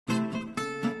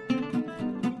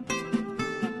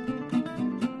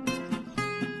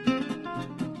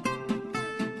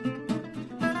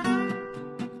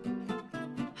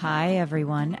Hi,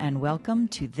 everyone, and welcome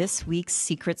to this week's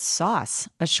Secret Sauce,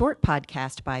 a short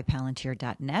podcast by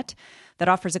Palantir.net that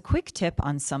offers a quick tip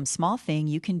on some small thing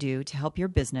you can do to help your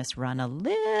business run a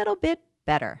little bit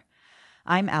better.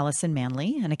 I'm Allison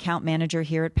Manley, an account manager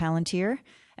here at Palantir,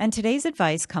 and today's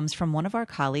advice comes from one of our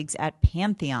colleagues at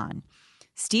Pantheon.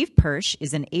 Steve Persh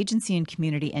is an agency and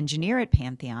community engineer at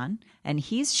Pantheon, and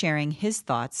he's sharing his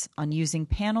thoughts on using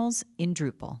panels in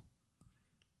Drupal.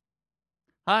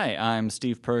 Hi, I'm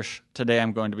Steve Persh. Today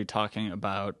I'm going to be talking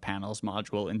about Panels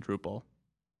module in Drupal.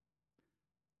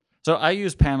 So I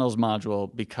use Panels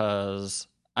module because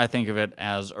I think of it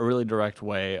as a really direct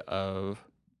way of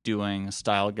doing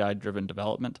style guide driven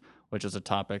development, which is a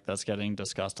topic that's getting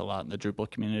discussed a lot in the Drupal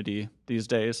community these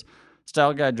days.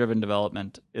 Style guide driven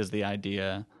development is the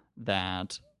idea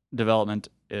that development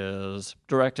is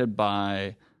directed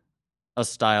by a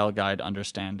style guide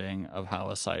understanding of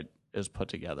how a site is put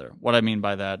together. What I mean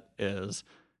by that is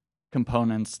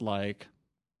components like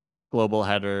global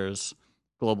headers,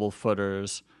 global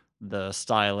footers, the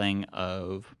styling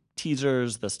of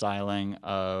teasers, the styling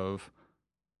of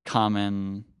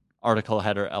common article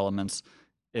header elements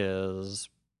is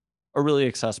a really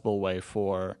accessible way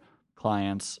for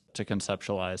clients to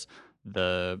conceptualize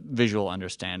the visual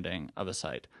understanding of a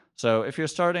site. So if you're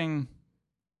starting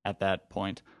at that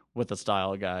point with a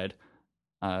style guide,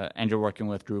 and you're working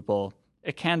with Drupal,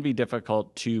 it can be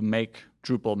difficult to make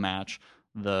Drupal match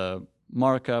the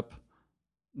markup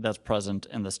that's present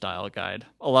in the style guide.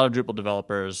 A lot of Drupal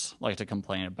developers like to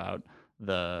complain about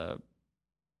the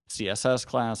CSS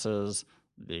classes,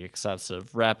 the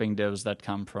excessive wrapping divs that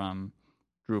come from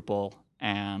Drupal,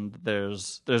 and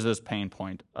there's this pain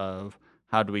point of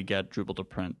how do we get Drupal to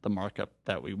print the markup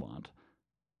that we want.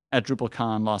 At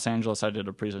DrupalCon Los Angeles, I did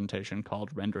a presentation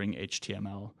called Rendering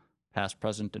HTML Past,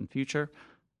 Present, and Future.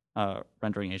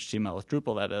 Rendering HTML with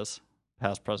Drupal, that is.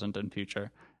 Past, Present, and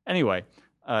Future. Anyway,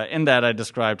 in that I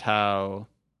described how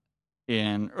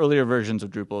in earlier versions of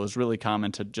Drupal it was really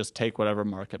common to just take whatever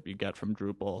markup you get from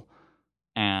Drupal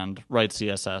and write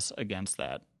CSS against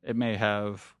that. It may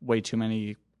have way too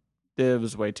many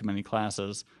divs, way too many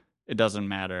classes. It doesn't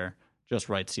matter. Just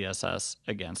write CSS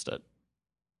against it.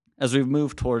 As we've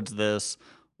moved towards this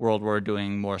world where we're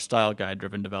doing more style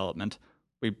guide-driven development,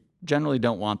 we generally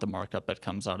don't want the markup that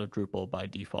comes out of Drupal by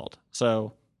default.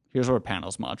 So here's where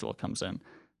Panels module comes in.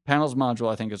 Panels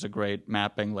module, I think, is a great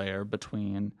mapping layer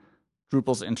between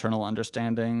Drupal's internal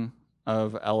understanding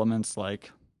of elements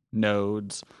like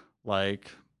nodes, like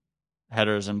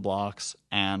headers and blocks,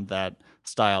 and that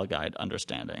style guide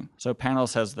understanding. So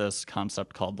Panels has this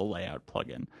concept called the layout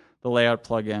plugin. The layout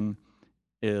plugin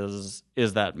is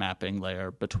that mapping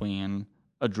layer between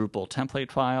a Drupal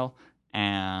template file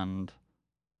and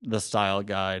the style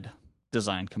guide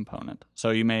design component.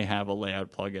 So you may have a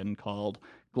layout plugin called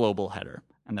global header,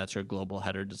 and that's your global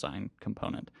header design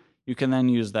component. You can then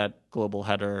use that global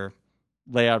header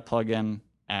layout plugin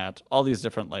at all these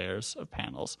different layers of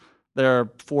panels. There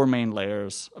are 4 main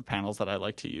layers of panels that I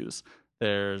like to use.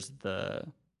 There's the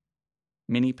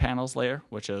mini panels layer,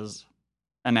 which is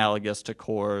analogous to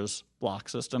Core's block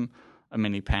system. A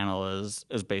mini panel is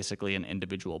basically an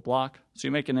individual block. So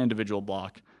you make an individual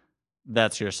block.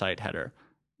 That's your site header.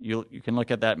 You can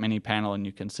look at that mini panel and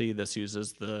you can see this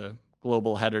uses the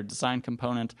global header design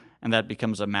component, and that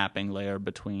becomes a mapping layer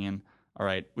between, all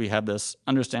right, we have this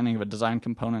understanding of a design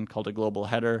component called a global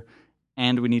header,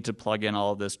 and we need to plug in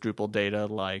all of this Drupal data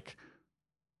like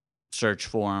search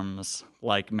forms,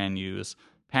 like menus.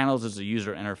 Panels is a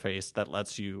user interface that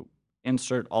lets you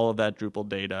insert all of that Drupal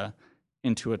data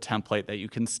into a template that you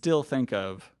can still think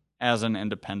of as an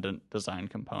independent design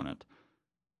component.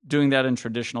 Doing that in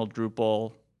traditional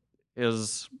Drupal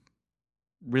is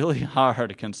really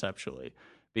hard conceptually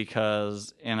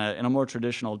because in a more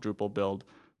traditional Drupal build,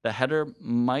 the header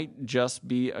might just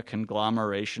be a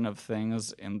conglomeration of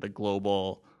things in the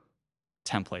global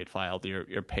template file,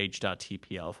 your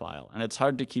page.tpl file. And it's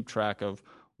hard to keep track of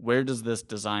where does this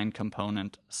design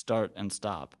component start and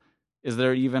stop. Is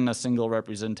there even a single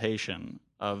representation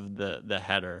of the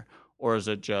header, or is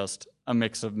it just a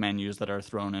mix of menus that are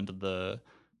thrown into the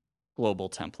global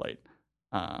template?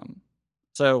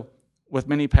 So with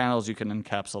mini panels, you can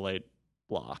encapsulate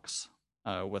blocks.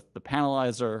 With the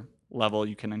panelizer level,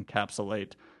 you can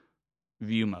encapsulate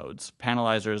view modes.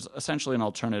 Panelizer is essentially an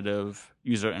alternative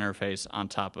user interface on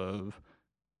top of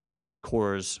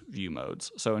Core's view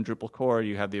modes. So in Drupal core,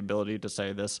 you have the ability to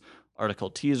say this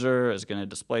article teaser is going to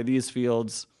display these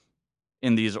fields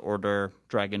in these order,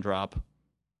 drag and drop.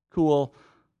 Cool.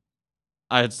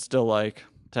 I'd still like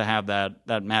to have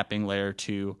that mapping layer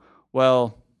to,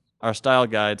 well, our style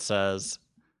guide says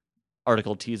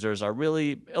article teasers are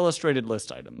really illustrated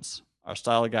list items. Our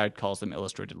style guide calls them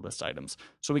illustrated list items.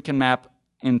 So we can map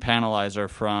in Panelizer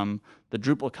from the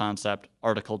Drupal concept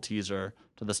article teaser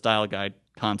to the style guide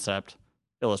concept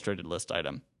illustrated list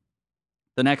item.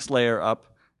 The next layer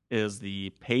up is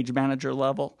the page manager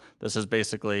level. This is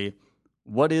basically,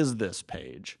 what is this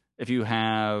page? If you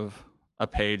have a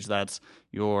page that's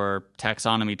your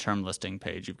taxonomy term listing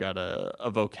page, you've got a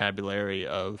vocabulary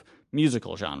of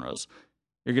musical genres,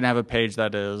 you're going to have a page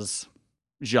that is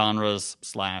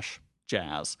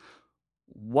genres/jazz.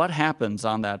 What happens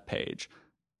on that page?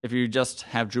 If you just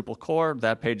have Drupal core,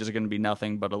 that page is going to be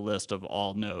nothing but a list of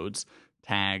all nodes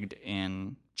tagged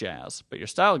in Jazz. But your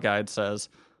style guide says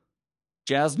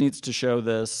Jazz needs to show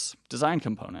this design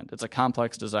component. It's a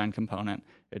complex design component.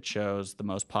 It shows the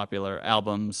most popular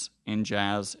albums in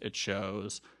Jazz. It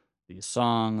shows these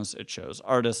songs. It shows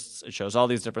artists. It shows all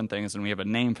these different things, and we have a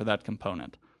name for that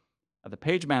component. At the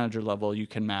page manager level, you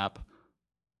can map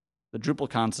the Drupal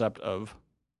concept of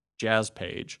Jazz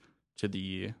page to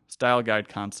the style guide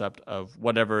concept of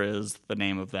whatever is the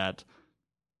name of that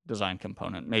design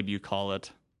component. Maybe you call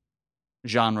it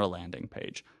genre landing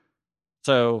page.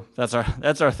 So that's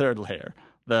our third layer,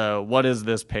 the what is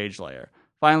this page layer.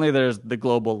 Finally, there's the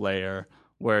global layer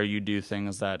where you do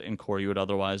things that in core you would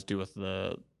otherwise do with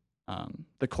the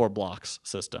core blocks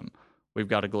system. We've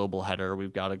got a global header,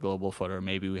 we've got a global footer,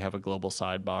 maybe we have a global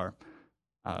sidebar.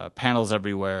 Panels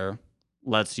Everywhere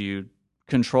lets you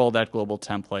control that global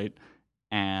template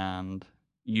and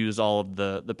use all of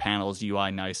the panel's UI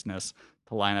niceness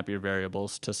to line up your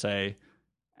variables to say,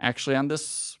 actually on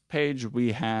this page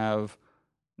we have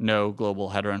no global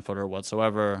header and footer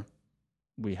whatsoever.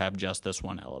 We have just this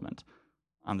one element.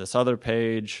 On this other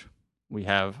page, we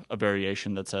have a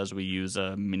variation that says we use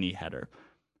a mini header.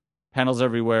 Panels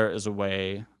Everywhere is a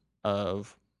way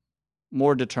of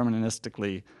more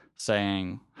deterministically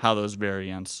saying how those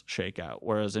variants shake out.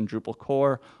 Whereas in Drupal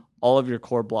core, all of your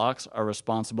core blocks are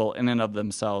responsible in and of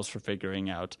themselves for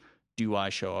figuring out, do I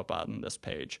show up on this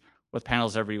page? With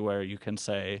Panels Everywhere, you can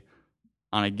say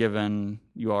on a given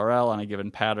URL, on a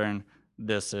given pattern,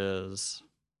 this is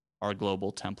our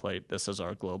global template. This is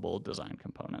our global design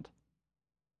component.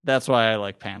 That's why I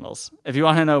like panels. If you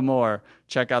want to know more,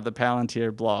 check out the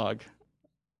Palantir blog.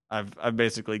 I've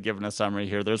basically given a summary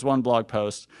here. There's one blog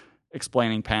post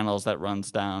explaining panels that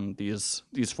runs down these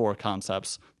four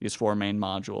concepts, these four main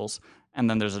modules. And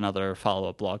then there's another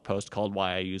follow-up blog post called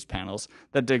Why I Use Panels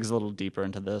that digs a little deeper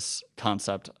into this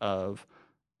concept of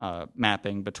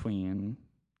mapping between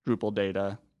Drupal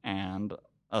data and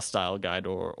a style guide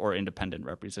or independent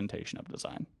representation of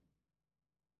design.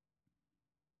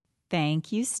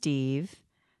 Thank you, Steve.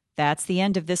 That's the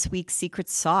end of this week's Secret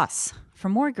Sauce. For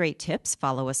more great tips,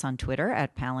 follow us on Twitter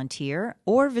at Palantir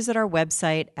or visit our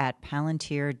website at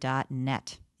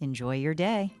palantir.net. Enjoy your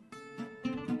day.